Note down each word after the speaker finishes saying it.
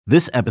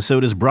This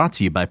episode is brought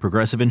to you by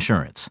Progressive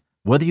Insurance.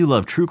 Whether you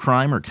love true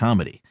crime or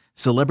comedy,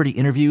 celebrity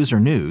interviews or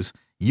news,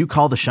 you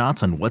call the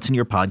shots on what's in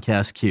your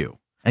podcast queue.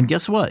 And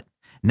guess what?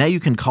 Now you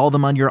can call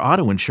them on your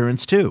auto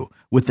insurance too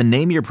with the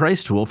Name Your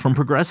Price tool from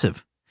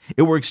Progressive.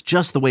 It works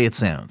just the way it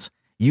sounds.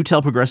 You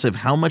tell Progressive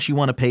how much you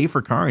want to pay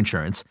for car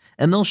insurance,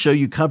 and they'll show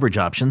you coverage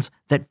options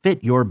that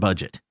fit your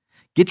budget.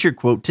 Get your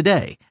quote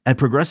today at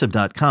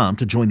Progressive.com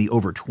to join the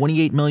over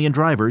 28 million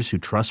drivers who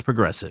trust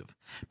Progressive.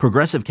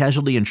 Progressive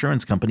Casualty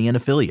Insurance Company and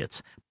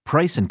Affiliates.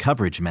 Price and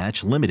coverage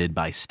match limited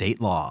by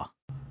state law.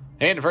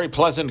 And a very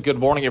pleasant good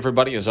morning,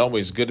 everybody. As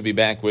always, good to be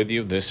back with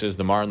you. This is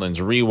the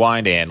Marlins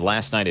Rewind, and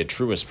last night at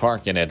Truist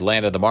Park in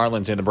Atlanta, the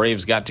Marlins and the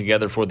Braves got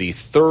together for the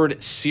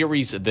third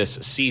series this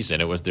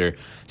season. It was their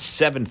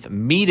seventh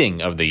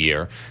meeting of the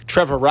year.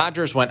 Trevor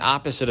Rogers went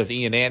opposite of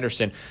Ian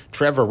Anderson.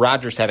 Trevor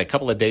Rogers had a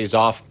couple of days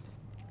off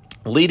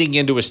leading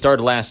into his start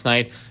last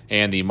night,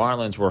 and the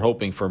Marlins were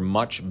hoping for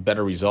much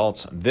better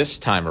results this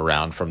time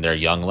around from their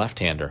young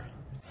left-hander.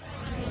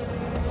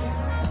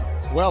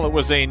 Well, it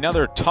was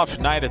another tough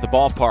night at the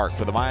ballpark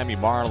for the Miami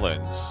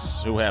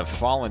Marlins, who have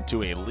fallen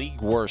to a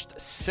league-worst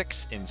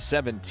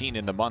 6-17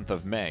 in the month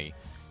of May,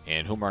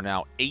 and whom are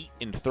now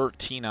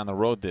 8-13 on the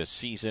road this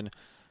season.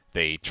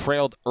 They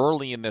trailed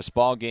early in this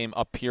ballgame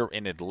up here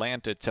in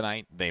Atlanta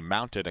tonight. They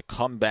mounted a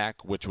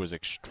comeback, which was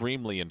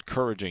extremely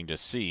encouraging to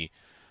see,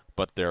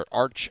 but their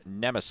arch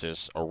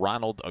nemesis,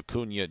 Ronald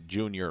Acuna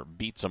Jr.,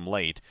 beats them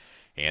late,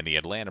 and the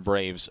Atlanta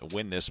Braves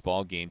win this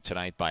ball game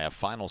tonight by a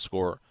final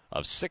score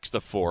of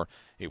 6-4.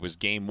 It was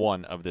game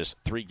one of this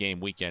three-game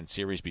weekend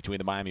series between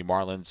the Miami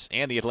Marlins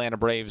and the Atlanta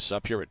Braves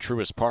up here at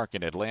Truist Park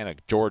in Atlanta,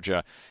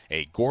 Georgia.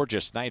 A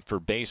gorgeous night for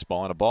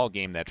baseball and a ball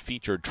game that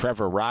featured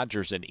Trevor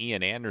Rogers and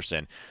Ian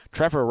Anderson.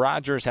 Trevor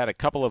Rogers had a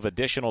couple of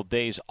additional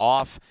days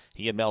off.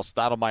 He and Mel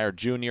Stottlemyre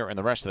Jr. and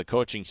the rest of the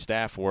coaching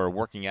staff were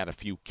working out a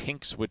few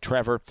kinks with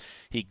Trevor.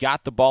 He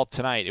got the ball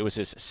tonight. It was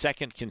his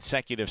second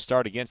consecutive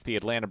start against the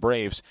Atlanta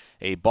Braves,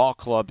 a ball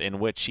club in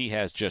which he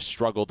has just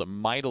struggled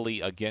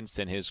mightily against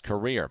in his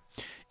career.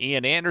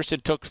 Ian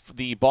Anderson took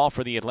the ball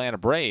for the Atlanta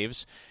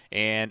Braves,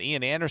 and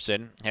Ian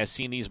Anderson has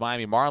seen these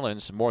Miami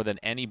Marlins more than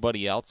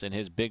anybody else in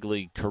his big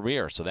league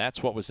career. So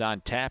that's what was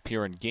on tap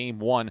here in game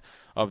one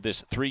of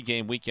this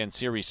three-game weekend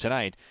series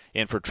tonight.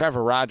 And for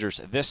Trevor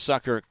Rogers, this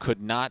sucker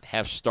could not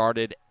have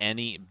started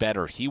any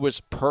better. He was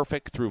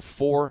perfect through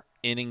 4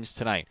 innings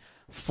tonight.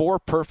 4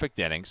 perfect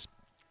innings,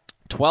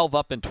 12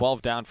 up and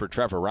 12 down for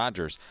Trevor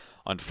Rogers.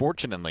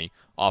 Unfortunately,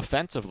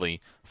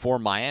 offensively, for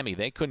Miami,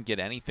 they couldn't get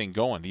anything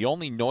going. The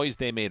only noise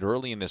they made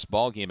early in this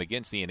ballgame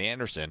against Ian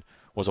Anderson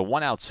was a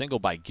one-out single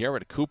by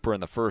Garrett Cooper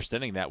in the first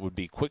inning that would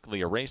be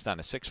quickly erased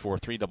on a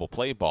 6-4-3 double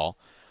play ball.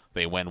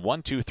 They went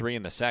 1-2-3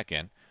 in the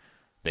second.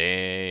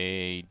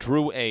 They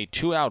drew a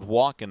 2-out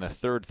walk in the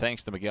third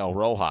thanks to Miguel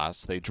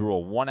Rojas. They drew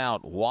a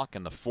 1-out walk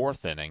in the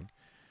fourth inning.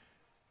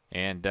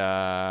 And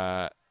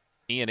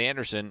Ian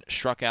Anderson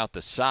struck out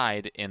the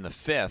side in the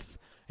fifth.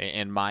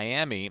 And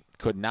Miami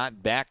could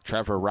not back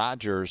Trevor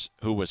Rogers,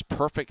 who was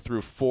perfect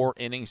through 4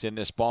 innings in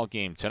this ball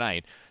game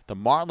tonight. The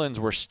Marlins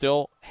were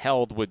still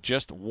held with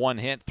just 1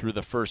 hit through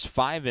the first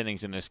 5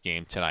 innings in this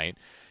game tonight.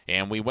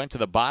 And we went to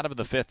the bottom of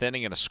the 5th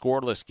inning in a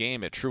scoreless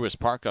game at Truist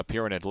Park up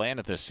here in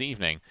Atlanta this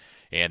evening.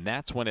 And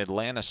that's when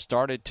Atlanta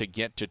started to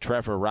get to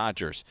Trevor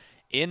Rogers.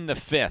 In the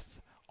 5th,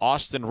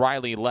 Austin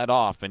Riley led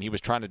off, and he was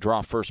trying to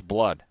draw first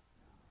blood.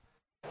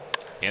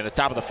 In the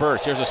top of the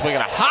first, here's a swing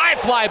and a high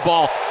fly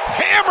ball,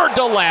 hammered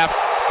to left.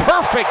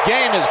 Perfect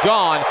game is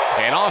gone,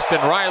 and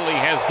Austin Riley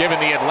has given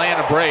the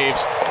Atlanta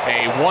Braves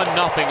a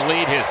 1-0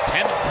 lead, his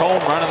 10th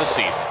home run of the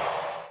season.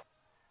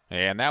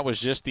 And that was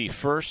just the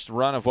first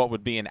run of what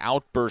would be an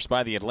outburst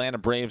by the Atlanta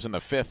Braves in the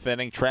 5th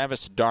inning.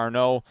 Travis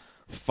d'Arnaud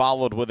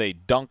followed with a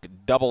dunk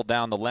double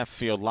down the left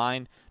field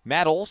line.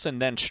 Matt Olson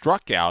then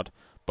struck out,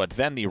 but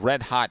then the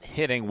red-hot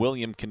hitting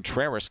William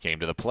Contreras came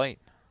to the plate.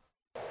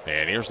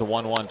 And here's the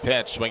 1-1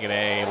 pitch, swinging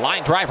a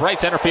line drive right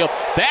center field.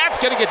 That's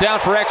going to get down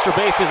for extra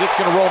bases. It's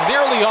going to roll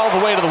nearly all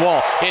the way to the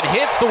wall. It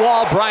hits the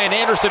wall. Brian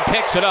Anderson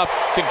picks it up.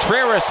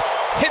 Contreras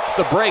hits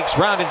the brakes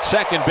rounding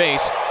second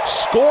base.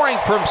 Scoring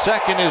from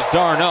second is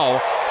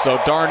d'Arnaud.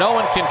 So d'Arnaud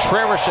and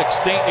Contreras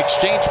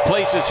exchange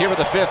places here in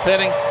the 5th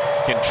inning.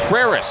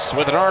 Contreras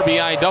with an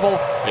RBI double.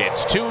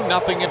 It's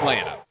 2-0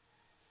 Atlanta.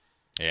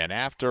 And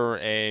after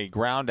a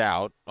ground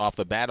out off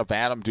the bat of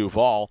Adam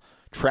Duvall,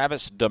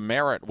 Travis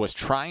Demeritte was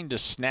trying to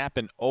snap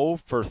an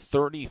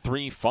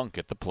 0-for-33 funk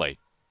at the plate.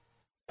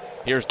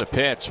 Here's the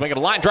pitch. Swinging a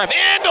line drive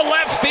into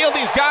left field.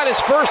 He's got his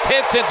first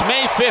hit since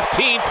May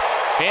 15th,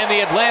 and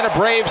the Atlanta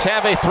Braves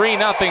have a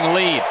 3-0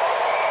 lead.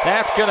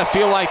 That's going to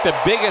feel like the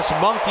biggest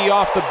monkey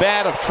off the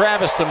bat of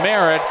Travis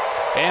Demeritte.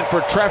 And for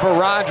Trevor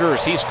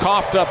Rogers, he's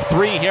coughed up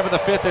 3 here in the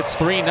 5th. It's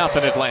 3-0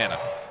 Atlanta.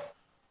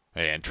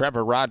 And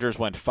Trevor Rogers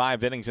went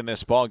 5 innings in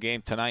this ball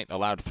game tonight,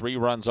 allowed 3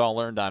 runs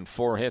all earned on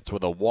 4 hits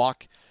with a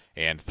walk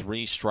and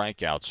 3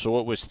 strikeouts. So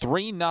it was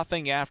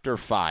 3-0 after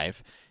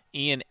 5.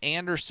 Ian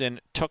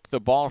Anderson took the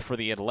ball for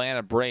the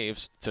Atlanta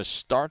Braves to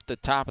start the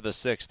top of the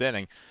 6th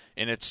inning.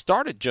 and it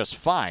started just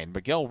fine.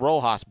 Miguel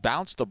Rojas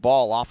bounced the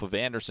ball off of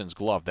Anderson's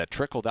glove that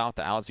trickled out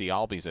to Ozzie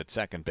Albies at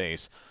second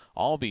base.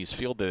 Albies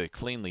fielded it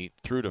cleanly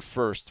through to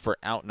first for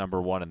out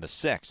number 1 in the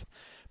 6th.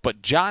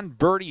 But John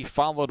Birdie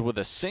followed with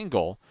a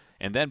single,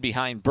 and then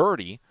behind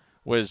Birdie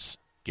was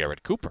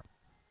Garrett Cooper.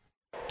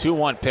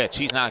 2-1 pitch.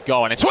 He's not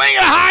going. And swinging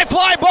a high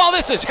fly ball.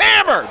 This is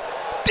hammered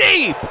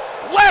deep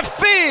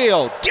left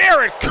field.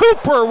 Garrett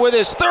Cooper with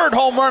his 3rd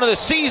home run of the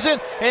season,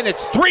 and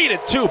it's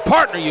 3-2.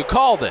 Partner, you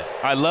called it.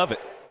 I love it.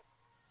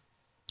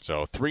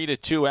 So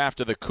 3-2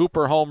 after the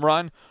Cooper home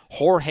run.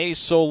 Jorge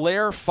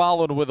Soler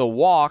followed with a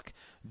walk.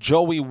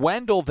 Joey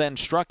Wendell then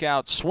struck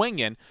out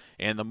swinging,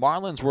 and the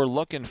Marlins were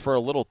looking for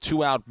a little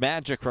 2-out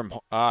magic from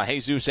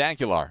Jesús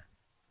Aguilar.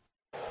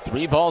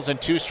 3 balls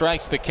and 2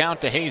 strikes the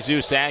count to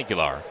Jesús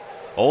Aguilar.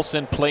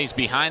 Olsen plays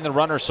behind the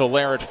runner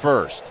Soler at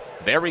first.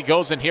 There he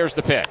goes, and here's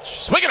the pitch.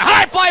 Swinging a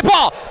high fly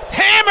ball.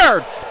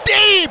 Hammered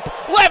deep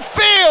left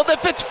field.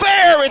 If it's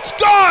fair, it's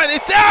gone.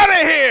 It's out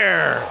of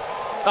here.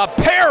 A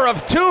pair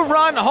of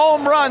 2-run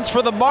home runs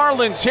for the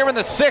Marlins here in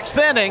the 6th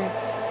inning.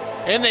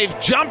 And they've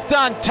jumped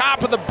on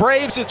top of the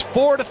Braves. It's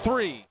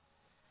 4-3.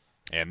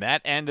 And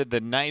that ended the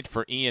night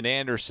for Ian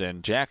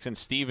Anderson. Jackson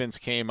Stevens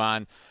came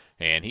on,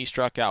 and he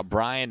struck out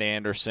Brian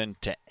Anderson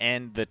to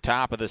end the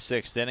top of the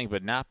 6th inning,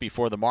 but not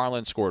before the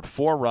Marlins scored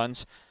 4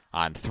 runs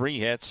on 3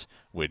 hits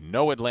with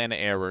no Atlanta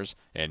errors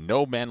and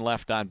no men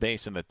left on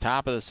base in the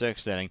top of the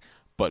 6th inning.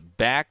 But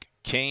back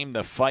came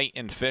the fight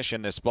and fish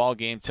in this ball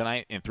game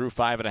tonight, and through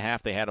 5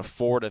 1/2, they had a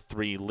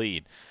 4-3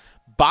 lead.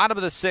 Bottom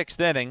of the 6th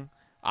inning,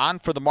 on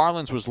for the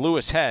Marlins was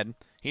Lewis Head.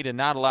 He did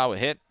not allow a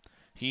hit.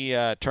 He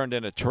turned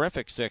in a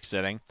terrific 6th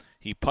inning.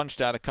 He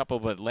punched out a couple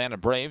of Atlanta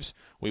Braves.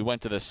 We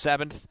went to the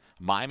 7th.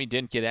 Miami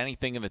didn't get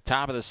anything in the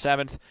top of the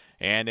 7th.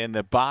 And in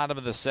the bottom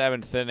of the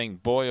 7th inning,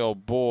 boy, oh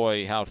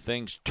boy, how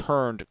things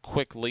turned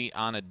quickly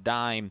on a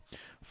dime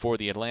for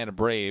the Atlanta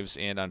Braves,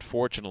 and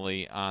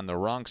unfortunately on the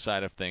wrong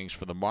side of things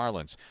for the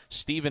Marlins.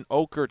 Steven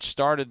Okert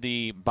started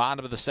the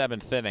bottom of the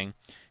 7th inning.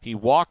 He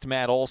walked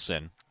Matt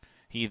Olson.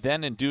 He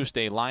then induced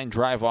a line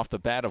drive off the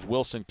bat of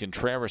Wilson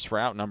Contreras for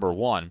out number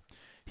 1.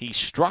 He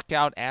struck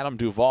out Adam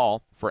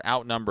Duvall for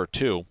out number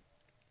 2.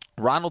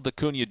 Ronald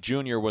Acuna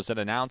Jr. was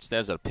announced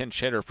as a pinch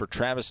hitter for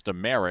Travis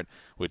DeMeritt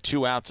with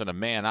 2 outs and a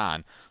man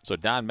on. So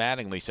Don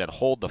Mattingly said,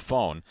 hold the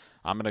phone.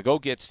 I'm going to go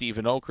get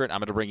Steven Okert. I'm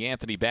going to bring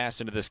Anthony Bass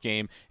into this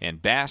game,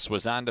 and Bass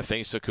was on to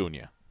face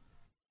Acuna.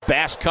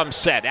 Bass comes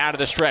set out of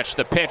the stretch.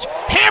 The pitch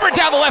hammered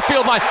down the left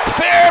field line.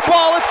 Fair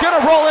ball. It's going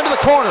to roll into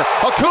the corner.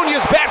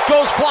 Acuna's bat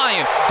goes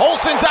flying.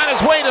 Olson's on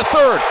his way to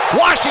 3rd.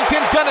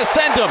 Washington's going to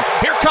send him.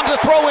 Here comes a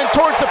throw in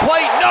towards the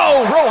plate.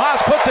 No.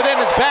 Rojas puts it in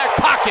his back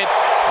pocket.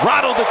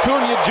 Ronald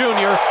Acuna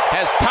Jr.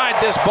 has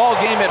tied this ball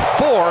game at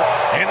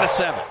 4 in the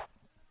 7th.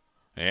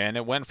 And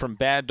it went from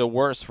bad to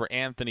worse for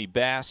Anthony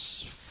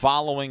Bass.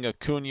 Following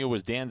Acuna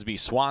was Dansby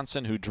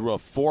Swanson, who drew a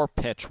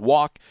 4-pitch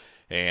walk.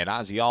 And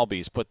Ozzie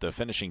Albies put the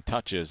finishing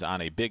touches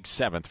on a big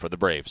 7th for the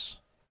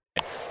Braves.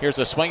 Here's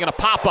a swing and a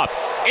pop-up.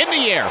 In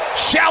the air,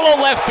 shallow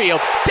left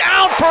field,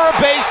 down for a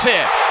base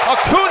hit.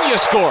 Acuna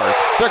scores.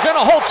 They're going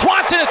to hold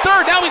Swanson at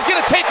 3rd. Now he's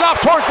going to take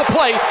off towards the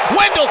plate.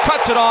 Wendell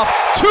cuts it off.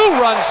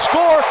 2-run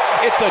score.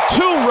 It's a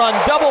 2-run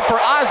double for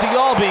Ozzie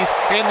Albies,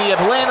 and the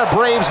Atlanta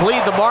Braves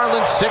lead the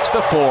Marlins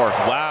 6-4.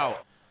 Wow.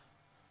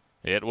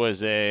 It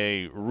was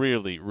a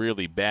really,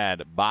 really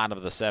bad bottom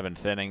of the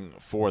 7th inning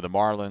for the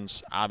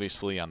Marlins.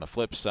 Obviously, on the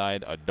flip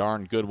side, a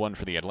darn good one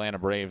for the Atlanta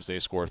Braves. They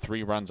score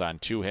 3 runs on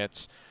 2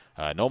 hits.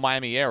 No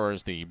Miami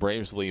errors. The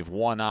Braves leave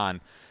 1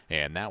 on,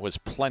 and that was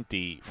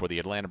plenty for the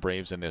Atlanta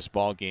Braves in this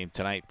ball game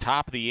tonight.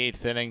 Top of the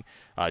 8th inning,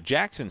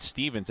 Jackson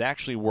Stevens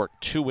actually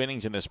worked 2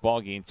 innings in this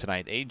ball game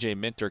tonight. A.J.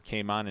 Minter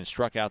came on and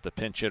struck out the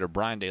pinch hitter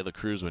Brian De La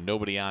Cruz with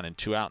nobody on and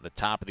 2 out in the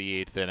top of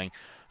the 8th inning.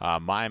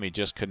 Miami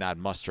just could not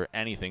muster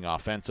anything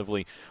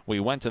offensively. We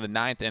went to the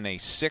 9th in a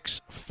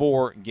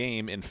 6-4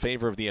 game in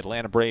favor of the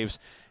Atlanta Braves,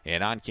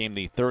 and on came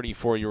the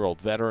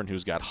 34-year-old veteran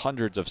who's got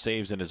hundreds of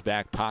saves in his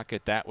back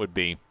pocket. That would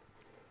be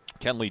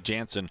Kenley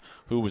Jansen,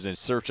 who was in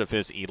search of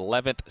his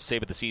 11th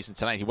save of the season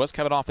tonight. He was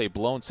coming off a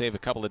blown save a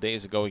couple of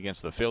days ago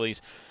against the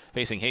Phillies.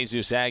 Facing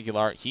Jesús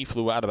Aguilar, he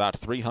flew out about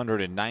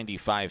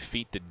 395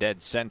 feet to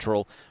dead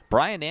central.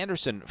 Brian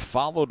Anderson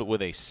followed with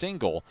a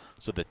single,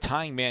 so the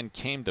tying man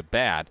came to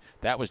bat.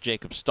 That was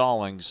Jacob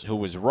Stallings, who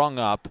was rung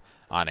up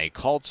on a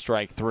called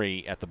strike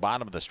 3 at the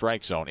bottom of the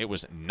strike zone. It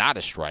was not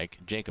a strike.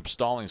 Jacob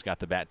Stallings got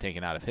the bat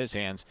taken out of his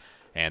hands.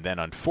 And then,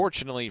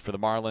 unfortunately for the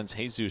Marlins,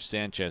 Jesus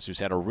Sanchez, who's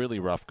had a really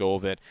rough go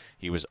of it,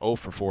 he was 0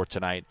 for 4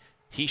 tonight.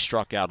 He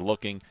struck out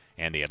looking,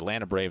 and the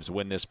Atlanta Braves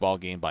win this ball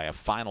game by a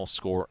final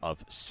score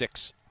of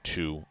 6-4.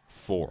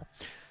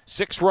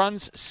 6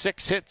 runs,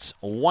 6 hits,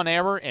 1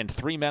 error, and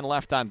 3 men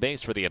left on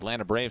base for the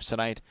Atlanta Braves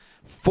tonight.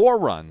 4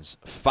 runs,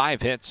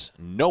 5 hits,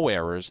 no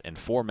errors, and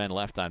 4 men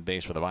left on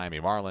base for the Miami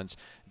Marlins.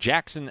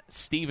 Jackson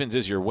Stevens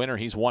is your winner.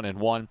 He's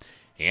 1-1.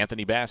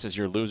 Anthony Bass is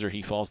your loser.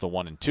 He falls to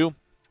 1-2.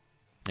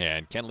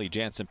 And Kenley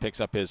Jansen picks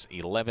up his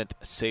 11th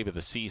save of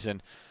the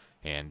season.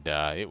 And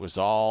it was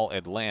all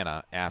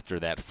Atlanta after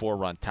that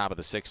 4-run top of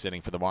the 6th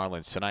inning for the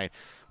Marlins tonight.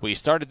 We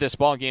started this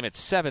ball game at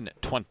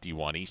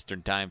 7:21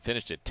 Eastern Time,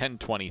 finished at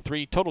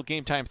 10:23. Total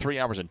game time 3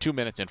 hours and 2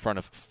 minutes in front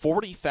of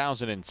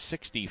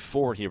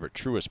 40,064 here at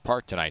Truist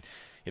Park tonight.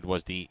 It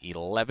was the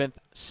 11th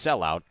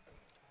sellout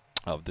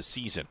of the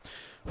season.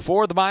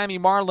 For the Miami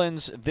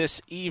Marlins this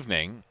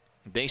evening,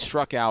 they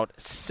struck out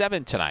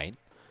 7 tonight.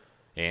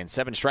 And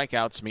 7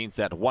 strikeouts means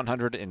that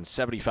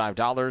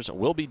 $175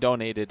 will be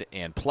donated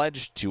and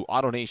pledged to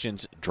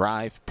AutoNation's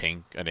Drive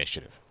Pink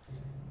initiative.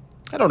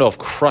 I don't know if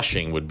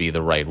crushing would be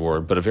the right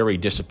word, but a very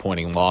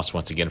disappointing loss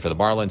once again for the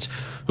Marlins,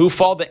 who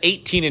fall to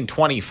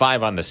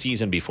 18-25 on the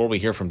season. Before we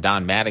hear from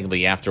Don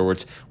Mattingly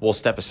afterwards, we'll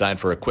step aside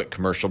for a quick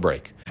commercial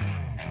break.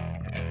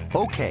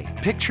 Okay,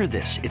 picture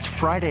this. It's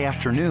Friday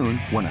afternoon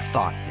when a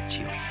thought hits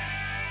you.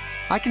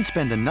 I can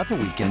spend another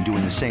weekend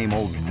doing the same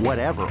old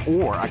whatever,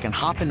 or I can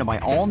hop into my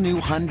all-new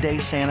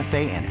Hyundai Santa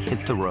Fe and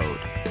hit the road.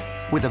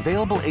 With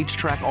available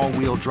H-Track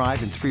all-wheel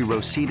drive and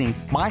 3-row seating,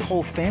 my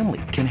whole family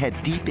can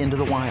head deep into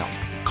the wild.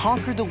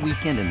 Conquer the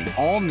weekend in the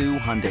all-new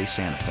Hyundai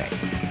Santa Fe.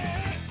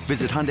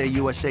 Visit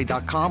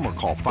HyundaiUSA.com or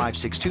call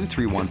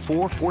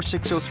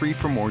 562-314-4603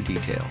 for more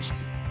details.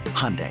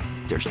 Hyundai,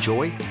 there's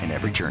joy in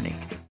every journey.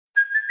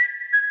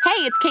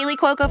 Hey, it's Kaylee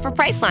Cuoco for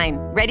Priceline.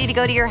 Ready to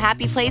go to your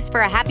happy place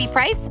for a happy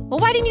price? Well,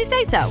 why didn't you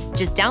say so?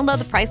 Just download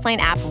the Priceline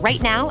app right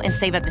now and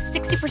save up to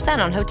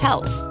 60% on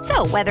hotels.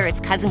 So whether it's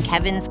Cousin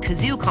Kevin's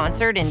Kazoo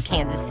Concert in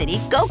Kansas City,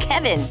 go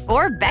Kevin,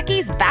 or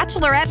Becky's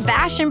Bachelorette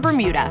Bash in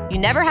Bermuda, you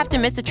never have to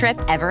miss a trip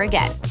ever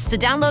again. So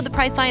download the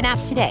Priceline app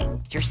today.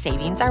 Your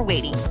savings are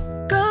waiting.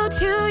 Go to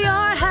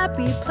your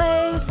happy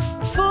place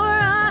for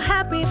a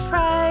happy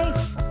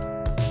price.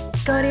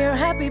 Go to your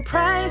happy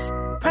price,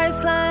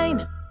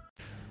 Priceline.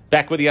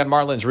 Back with you on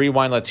Marlins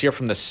Rewind. Let's hear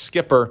from the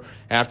skipper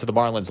after the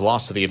Marlins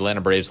lost to the Atlanta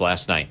Braves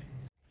last night.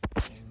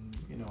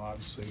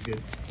 Obviously we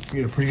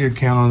get a pretty good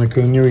count on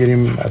Acuna.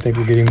 I think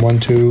we get him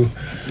 1-2,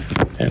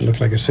 and it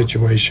looked like a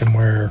situation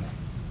where,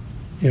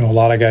 a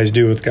lot of guys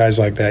do with guys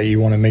like that.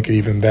 You want to make it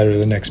even better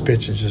the next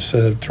pitch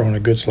instead of throwing a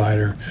good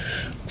slider.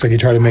 Looks like he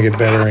tried to make it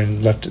better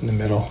and left it in the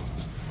middle,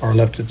 or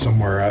left it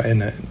somewhere in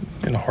the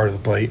heart of the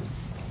plate.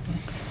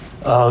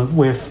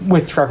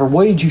 With Trevor,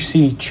 what did you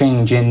see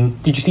change?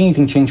 Did you see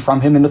anything change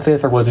from him in the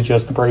 5th, or was it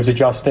just the Braves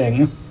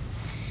adjusting?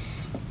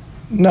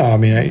 No, I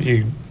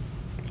mean,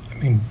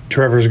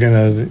 Trevor's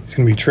gonna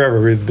be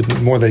Trevor. But the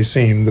more they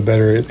see him, the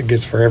better it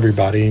gets for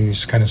everybody, and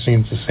he kind of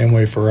seems the same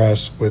way for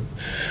us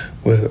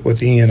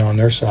with Ian on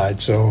their side.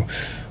 So,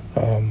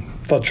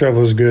 thought Trevor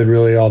was good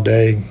really all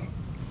day.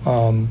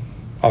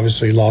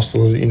 Obviously, lost a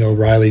little.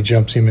 Riley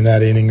jumps him in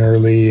that inning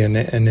early, and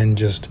then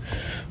just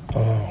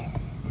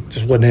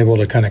wasn't able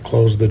to kind of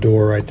close the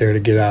door right there to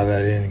get out of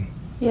that inning.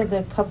 He had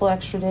a couple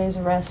extra days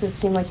of rest. It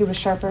seemed like he was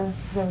sharper.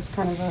 That was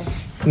kind of a...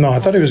 No, I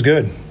thought he was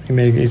good.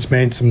 He's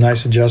made some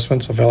nice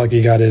adjustments. I felt like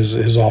he got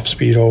his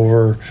off-speed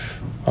over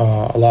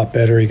a lot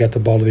better. He got the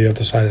ball to the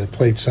other side of the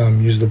plate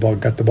some, used the ball,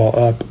 got the ball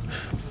up.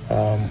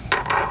 I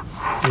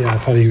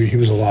thought he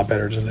was a lot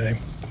better today.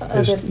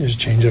 His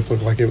changeup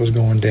looked like it was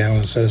going down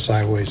instead of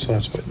sideways, so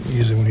that's what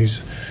usually when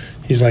he's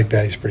like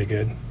that, he's pretty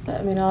good.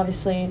 I mean,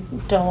 obviously,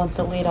 don't want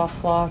the leadoff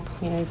block.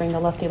 You bring the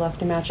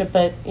lefty-lefty matchup,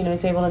 but,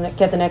 he's able to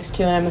get the next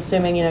 2, and I'm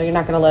assuming, you're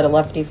not going to let a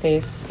lefty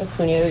face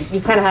Acuna.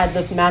 You kind of had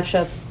the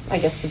matchup, I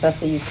guess, the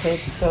best that you could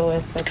go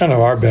with. Kind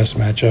of our best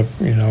matchup,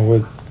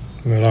 with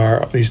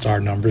at least our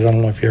numbers. I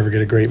don't know if you ever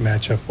get a great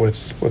matchup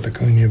with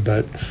Acuna,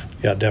 but,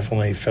 yeah,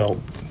 definitely felt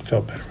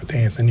better with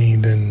Anthony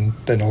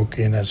than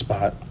Oki in that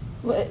spot.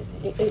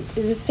 Does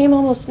it seem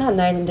almost not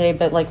night and day,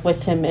 but like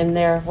with him in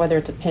there, whether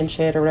it's a pinch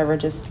hit or whatever,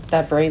 just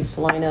that Braves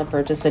lineup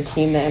or just a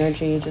team, the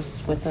energy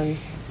just with him?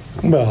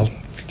 Well,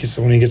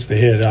 when he gets the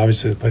hit,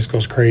 obviously the place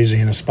goes crazy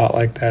in a spot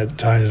like that,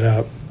 tied it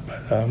up.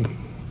 But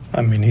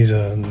he's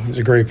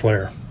a great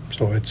player,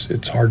 so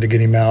it's hard to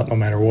get him out no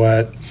matter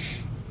what.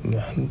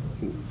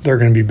 They're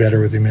going to be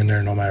better with him in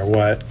there no matter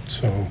what.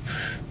 So,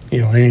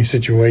 in any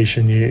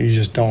situation, you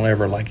just don't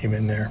ever like him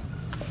in there.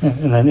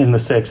 And then in the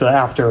 6th,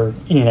 after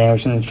Ian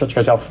Anderson stretched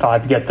guys out for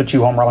 5 to get the 2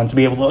 home runs, to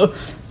be able to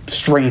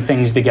string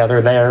things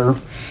together there,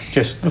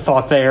 just the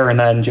thought there, and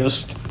then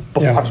just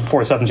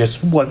before 7,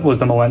 just what was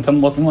the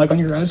momentum looking like on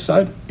your guys'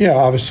 side? Yeah,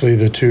 obviously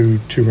the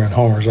two-run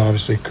homers.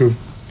 Obviously, Coop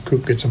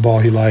gets a ball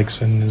he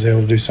likes and is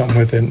able to do something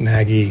with it.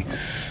 Nagy,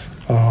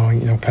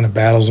 kind of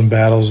battles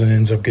and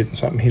ends up getting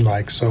something he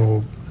likes.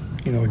 So,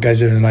 the guys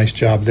did a nice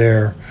job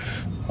there.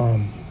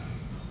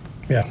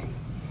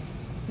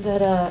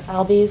 That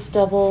Albies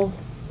double.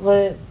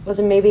 Was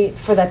it maybe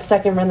for that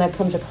second run that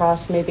comes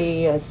across,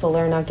 maybe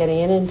Soler not getting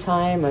in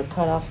time or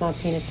cutoff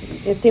not being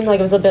it seemed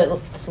like it was a bit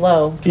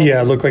slow. Yeah,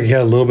 it looked like he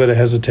had a little bit of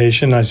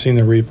hesitation. I seen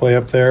the replay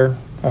up there,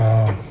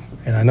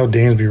 and I know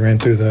Dansby ran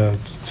through the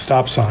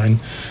stop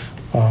sign,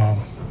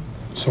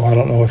 so I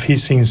don't know if he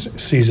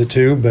sees it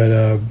too,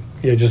 but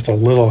just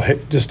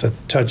a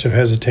touch of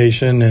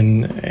hesitation,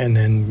 and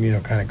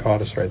then kind of caught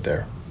us right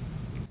there.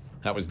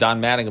 That was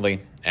Don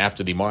Mattingly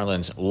after the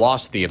Marlins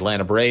lost the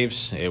Atlanta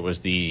Braves. It was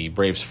the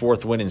Braves'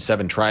 4th win in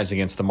 7 tries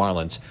against the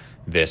Marlins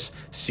this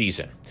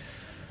season.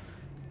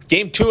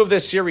 Game 2 of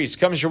this series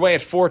comes your way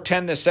at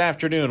 4:10 this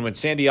afternoon when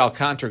Sandy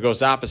Alcantara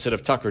goes opposite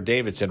of Tucker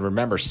Davidson.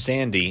 Remember,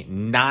 Sandy,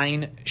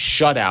 9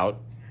 shutout,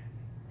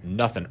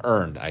 nothing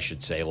earned, I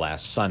should say,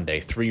 last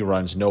Sunday. 3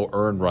 runs, no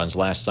earned runs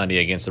last Sunday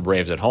against the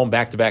Braves at home.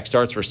 Back-to-back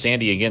starts for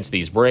Sandy against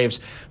these Braves.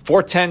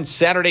 4:10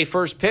 Saturday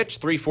first pitch,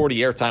 3:40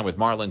 airtime with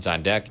Marlins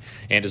on deck.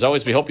 And as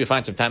always, we hope you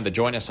find some time to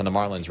join us on the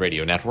Marlins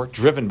Radio Network,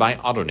 driven by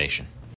AutoNation.